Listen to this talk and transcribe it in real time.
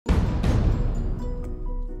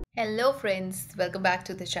Hello, friends. Welcome back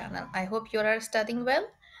to the channel. I hope you are studying well.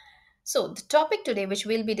 So, the topic today, which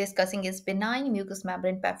we'll be discussing, is benign mucous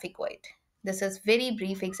membrane pemphigoid. This is very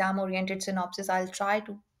brief exam-oriented synopsis. I'll try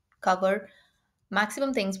to cover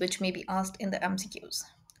maximum things which may be asked in the MCQs.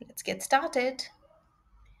 Let's get started.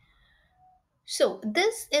 So,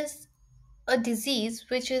 this is a disease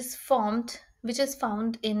which is found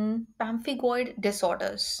in pemphigoid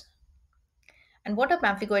disorders. And what are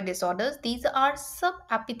pemphigoid disorders? These are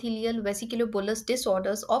subepithelial vesiculobullous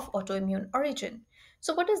disorders of autoimmune origin.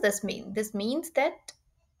 So, what does this mean? This means that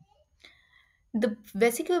the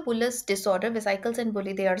vesiculobullous disorder, vesicles and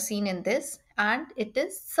bulli, they are seen in this, and it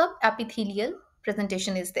is subepithelial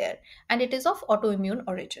presentation is there, and it is of autoimmune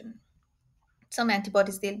origin. Some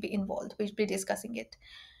antibodies they'll be involved. We'll be discussing it.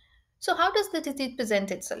 So, how does the disease present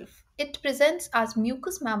itself? It presents as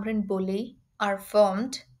mucous membrane bulli are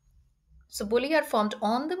formed. So bulli are formed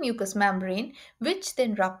on the mucous membrane, which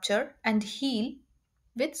then rupture and heal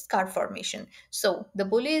with scar formation. So the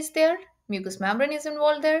bulli is there, mucous membrane is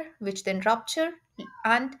involved there, which then rupture,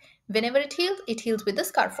 and whenever it heals with the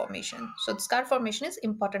scar formation. So the scar formation is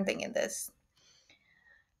important thing in this.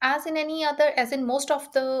 As in most of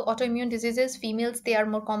the autoimmune diseases, females they are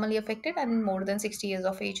more commonly affected, and more than 60 years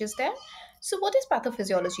of age is there. So what is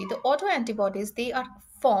pathophysiology? The autoantibodies they are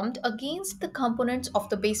formed against the components of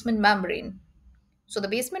the basement membrane. So the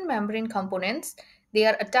basement membrane components, they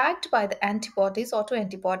are attacked by the antibodies,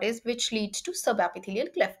 autoantibodies, which leads to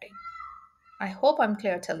subepithelial clefting. I hope I'm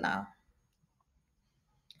clear till now.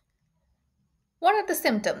 What are the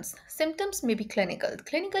symptoms? Symptoms may be clinical.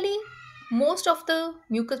 Clinically, most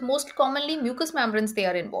commonly mucous membranes they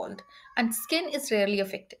are involved, and skin is rarely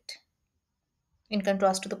affected. In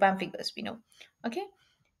contrast to the pemphigus, we know. Okay.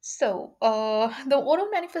 So the oral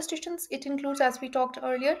manifestations it includes, as we talked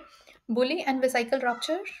earlier, bully and vesicle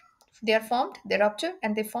rupture. They are formed, they rupture,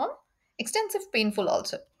 and they form extensive painful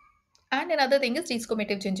also. And another thing is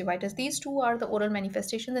desquamative gingivitis. These two are the oral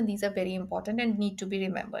manifestations, and these are very important and need to be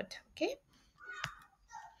remembered. Okay.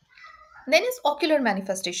 Then is ocular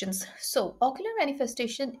manifestations. So ocular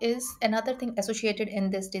manifestation is another thing associated in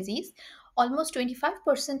this disease. Almost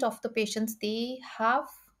 25% of the patients they have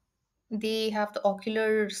the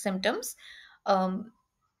ocular symptoms, um,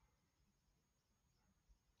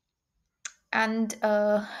 and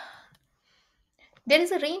there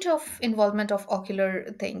is a range of involvement of ocular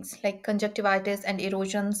things like conjunctivitis and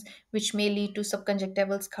erosions, which may lead to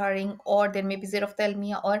subconjunctival scarring, or there may be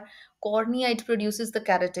xerophthalmia or cornea. It produces the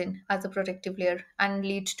keratin as a protective layer and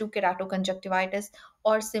leads to keratoconjunctivitis,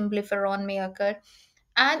 or symblepharon may occur.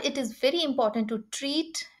 And it is very important to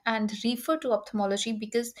treat and refer to ophthalmology,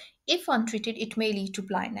 because if untreated, it may lead to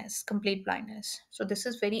blindness, complete blindness. So this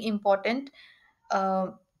is very important uh,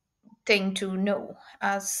 thing to know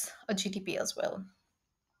as a GTP as well.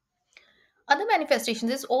 Other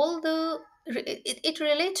manifestations is it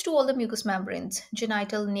relates to all the mucous membranes,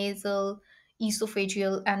 genital, nasal,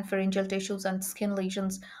 esophageal, and pharyngeal tissues and skin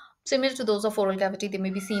lesions. Similar to those of oral cavity, they may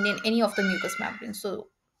be seen in any of the mucous membranes. So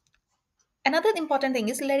another important thing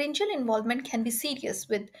is laryngeal involvement can be serious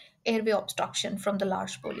with airway obstruction from the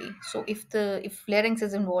large bully. So if larynx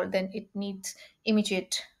is involved, then it needs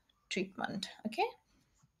immediate treatment. Okay.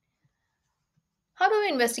 How do we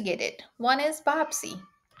investigate it? One is biopsy.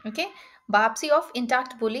 Okay, biopsy of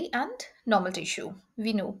intact bully and normal tissue.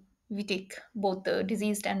 We know we take both the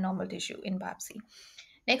diseased and normal tissue in biopsy.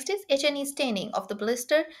 Next is H&E staining of the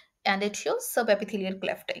blister, and it shows subepithelial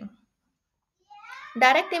clefting.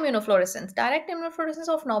 Direct immunofluorescence. Direct immunofluorescence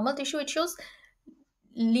of normal tissue, it shows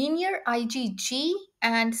linear IgG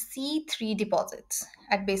and C3 deposits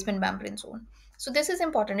at basement membrane zone. So this is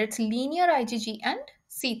important. It's linear IgG and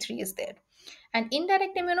C3 is there. And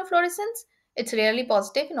indirect immunofluorescence, it's rarely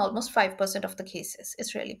positive in almost 5% of the cases.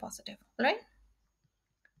 It's really positive, right?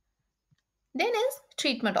 Then is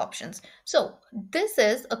treatment options. So this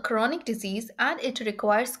is a chronic disease and it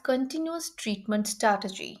requires continuous treatment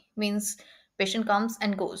strategy. Means patient comes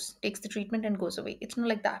and goes, takes the treatment and goes away. It's not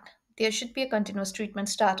like that. There should be a continuous treatment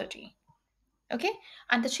strategy. Okay,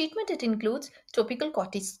 and the treatment it includes topical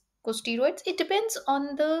corticosteroids. It depends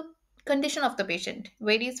on the condition of the patient.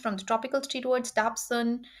 Varies from the topical steroids,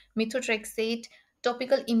 dapsone, methotrexate,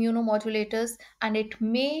 topical immunomodulators, and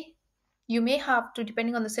you may have to,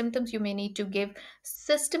 depending on the symptoms, you may need to give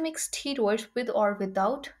systemic steroids with or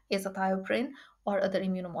without azathioprine or other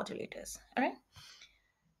immunomodulators. All right.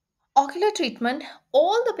 Ocular treatment,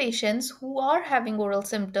 all the patients who are having oral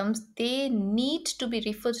symptoms, they need to be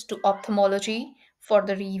referred to ophthalmology for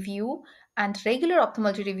the review, and regular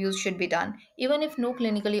ophthalmology reviews should be done even if no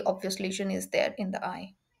clinically obvious lesion is there in the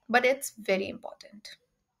eye. But it's very important.